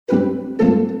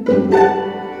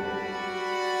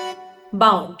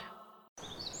Bound.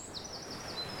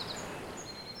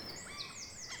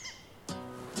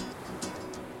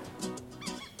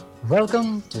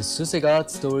 Welcome to SUSEGAD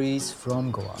Stories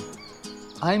from Goa.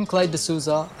 I'm Clyde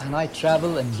D'Souza and I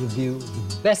travel and review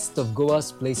the best of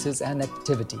Goa's places and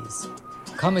activities.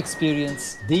 Come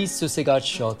experience these SUSEGAD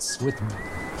shots with me.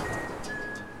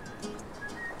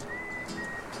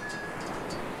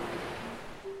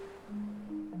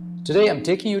 Today I'm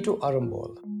taking you to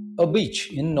Arambol, a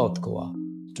beach in North Goa,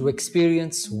 to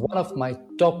experience one of my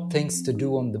top things to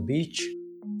do on the beach,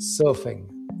 surfing.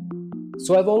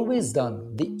 So I've always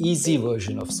done the easy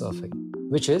version of surfing,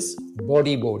 which is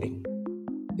bodyboarding.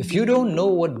 If you don't know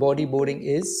what bodyboarding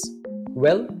is,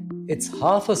 well, it's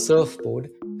half a surfboard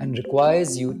and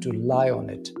requires you to lie on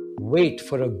it, wait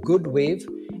for a good wave,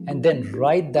 and then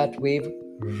ride that wave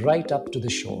right up to the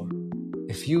shore.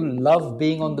 If you love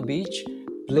being on the beach,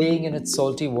 playing in its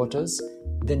salty waters,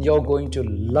 then you're going to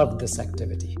love this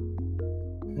activity.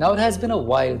 Now it has been a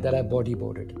while that I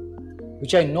bodyboarded,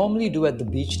 which I normally do at the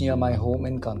beach near my home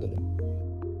in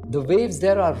Kandalam. The waves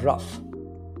there are rough,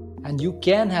 and you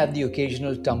can have the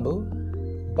occasional tumble,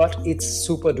 but it's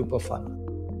super duper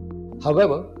fun.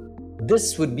 However,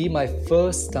 this would be my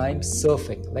first time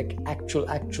surfing, like actual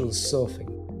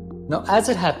surfing. Now, as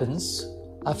it happens,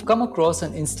 I've come across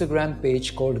an Instagram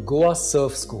page called Goa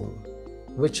Surf School,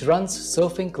 which runs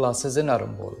surfing classes in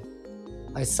Arambol.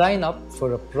 I sign up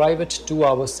for a private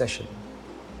 2-hour session.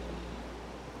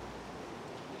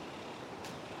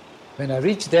 When I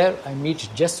reach there, I meet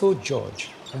Jesso George,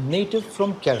 a native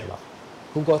from Kerala,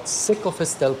 who got sick of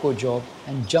his telco job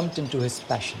and jumped into his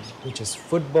passion, which is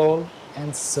football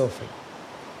and surfing.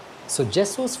 So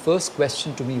Jesso's first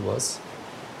question to me was,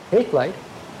 "Hey Clyde,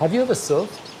 have you ever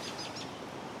surfed?"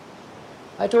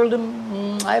 I told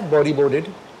him, "I've bodyboarded."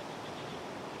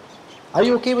 "Are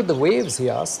you okay with the waves?" he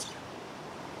asked.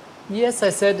 "Yes," I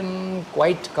said,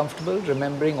 quite comfortable,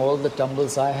 remembering all the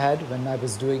tumbles I had when I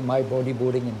was doing my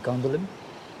bodyboarding in Kandalam.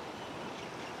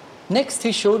 Next,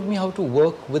 he showed me how to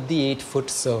work with the 8-foot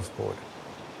surfboard.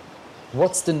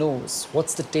 What's the nose,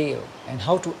 what's the tail, and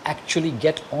how to actually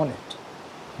get on it.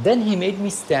 Then he made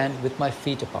me stand with my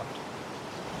feet apart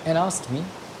and asked me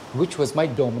which was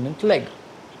my dominant leg.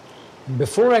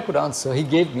 Before I could answer,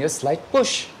 he gave me a slight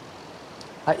push.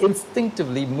 I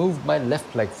instinctively moved my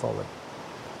left leg forward.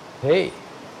 Hey,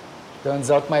 turns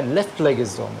out my left leg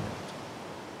is dominant.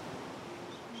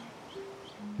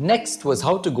 Next was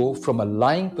how to go from a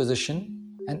lying position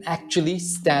and actually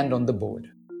stand on the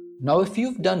board. Now, if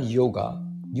you've done yoga,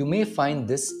 you may find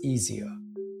this easier.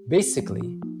 Basically,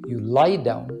 you lie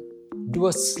down, do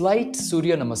a slight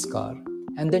Surya Namaskar,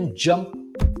 and then jump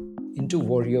into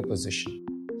warrior position.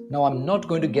 Now, I'm not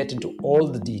going to get into all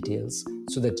the details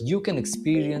so that you can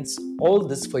experience all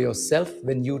this for yourself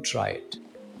when you try it.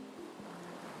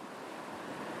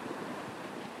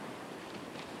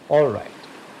 Alright,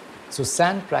 so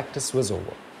sand practice was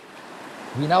over.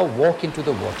 We now walk into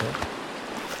the water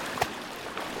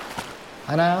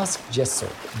and I asked Jesso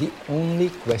the only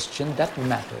question that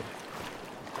mattered.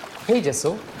 "Hey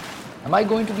Jesso, am I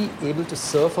going to be able to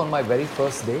surf on my very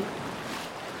first day?"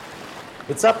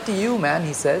 "It's up to you, man,"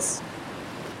 he says.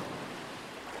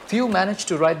 Few manage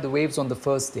to ride the waves on the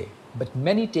first day, but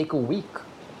many take a week.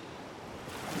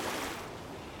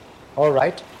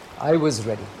 Alright, I was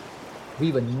ready.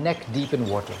 We were neck deep in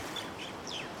water.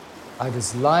 I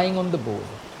was lying on the board,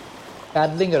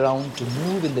 paddling around to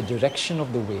move in the direction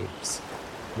of the waves,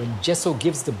 when Jesso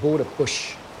gives the board a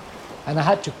push, and I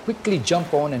had to quickly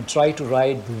jump on and try to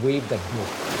ride the wave that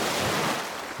broke.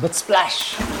 But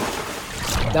splash!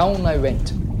 Down I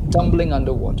went, tumbling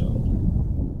underwater.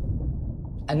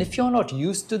 And if you're not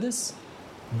used to this,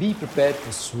 be prepared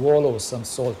to swallow some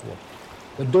salt water.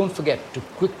 But don't forget to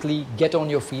quickly get on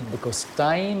your feet because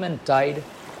time and tide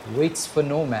waits for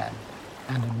no man,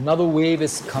 and another wave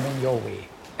is coming your way.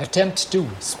 Attempt 2,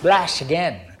 splash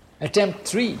again. Attempt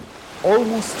 3,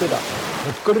 almost stood up,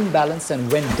 but couldn't balance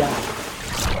and went down.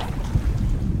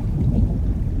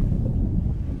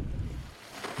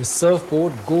 The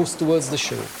surfboard goes towards the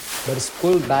shore, but is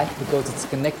pulled back because it's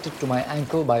connected to my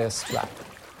ankle by a strap.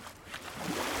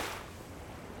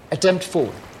 Attempt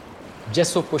 4.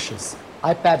 Jesso pushes.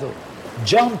 I paddle.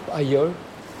 Jump, I hear.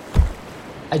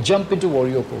 I jump into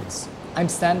warrior pose. I'm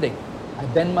standing. I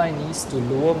bend my knees to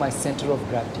lower my center of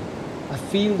gravity. I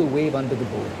feel the wave under the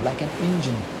board, like an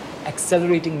engine,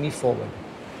 accelerating me forward.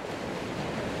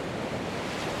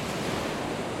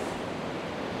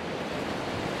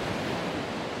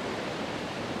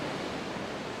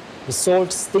 The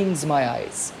salt stings my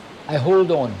eyes. I hold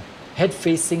on, head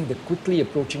facing the quickly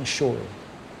approaching shore.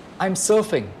 I'm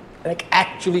surfing. like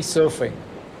actually surfing.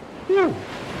 Whew.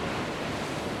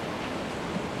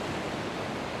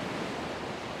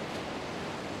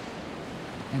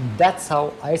 And that's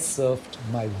how I surfed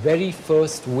my very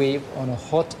first wave on a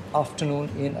hot afternoon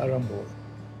in Arambol.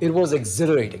 It was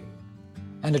exhilarating,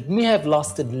 and it may have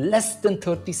lasted less than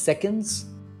 30 seconds,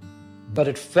 but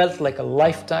it felt like a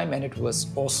lifetime and it was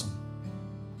awesome.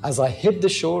 As I hit the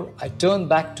shore, I turned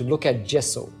back to look at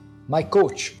Jesso, my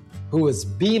coach, who was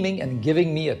beaming and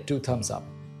giving me a 2 thumbs up.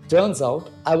 Turns out,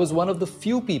 I was one of the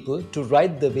few people to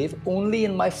ride the wave only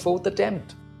in my 4th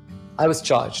attempt. I was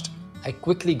charged. I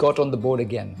quickly got on the board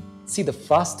again. See, the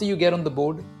faster you get on the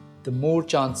board, the more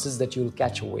chances that you'll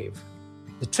catch a wave.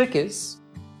 The trick is,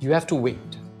 you have to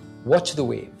wait, watch the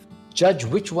wave, judge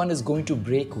which one is going to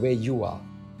break where you are,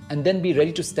 and then be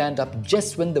ready to stand up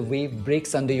just when the wave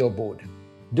breaks under your board.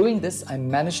 Doing this, I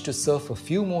managed to surf a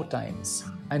few more times,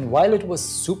 and while it was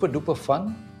super duper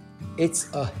fun,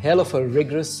 it's a hell of a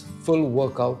rigorous, full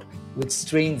workout which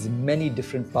strains many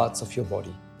different parts of your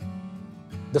body.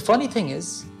 The funny thing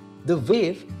is, the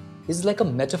wave is like a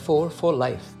metaphor for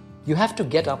life. You have to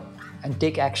get up and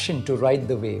take action to ride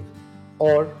the wave,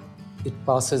 or it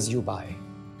passes you by.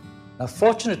 Now,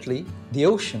 fortunately, the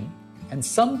ocean, and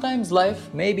sometimes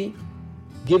life maybe,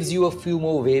 gives you a few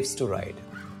more waves to ride.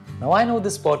 Now, I know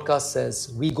this podcast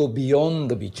says we go beyond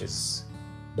the beaches,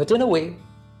 but in a way,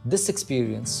 this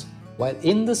experience, while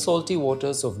in the salty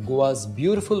waters of Goa's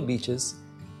beautiful beaches,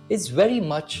 is very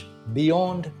much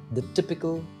beyond the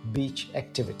typical beach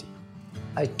activity.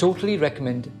 I totally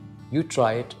recommend you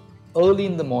try it early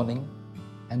in the morning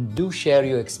and do share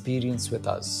your experience with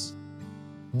us.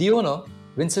 The owner,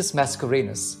 Vinces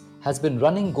Mascarenhas, has been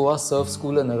running Goa Surf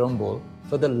School in Arambol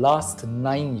for the last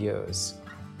 9 years,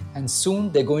 and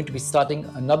soon they're going to be starting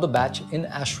another batch in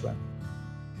Ashram.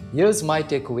 Here's my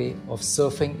takeaway of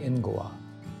surfing in Goa.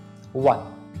 1.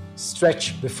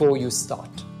 Stretch before you start.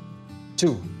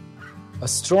 2. A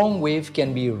strong wave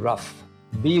can be rough.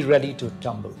 Be ready to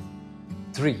tumble.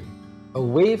 3. A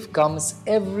wave comes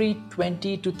every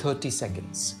 20 to 30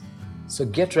 seconds, so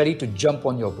get ready to jump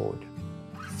on your board.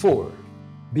 4.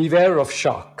 Beware of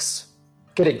sharks.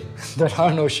 Kidding, there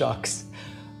are no sharks.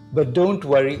 But don't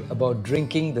worry about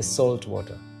drinking the salt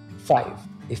water. 5.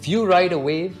 If you ride a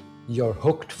wave, you're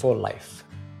hooked for life.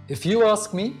 If you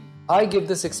ask me, I give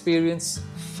this experience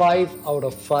 5 out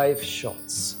of 5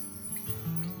 shots.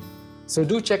 So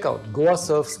do check out Goa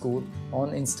Surf School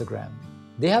on Instagram.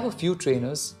 They have a few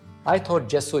trainers. I thought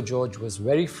Jesso George was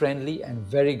very friendly and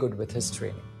very good with his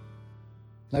training.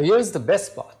 Now here's the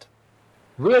best part.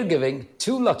 We're giving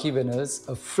 2 lucky winners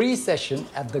a free session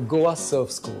at the Goa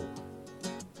Surf School.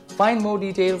 Find more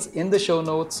details in the show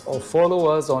notes or follow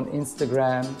us on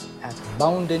Instagram at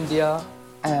Bound India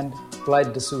and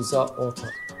Clyde D'Souza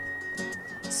Author.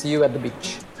 See you at the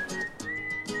beach.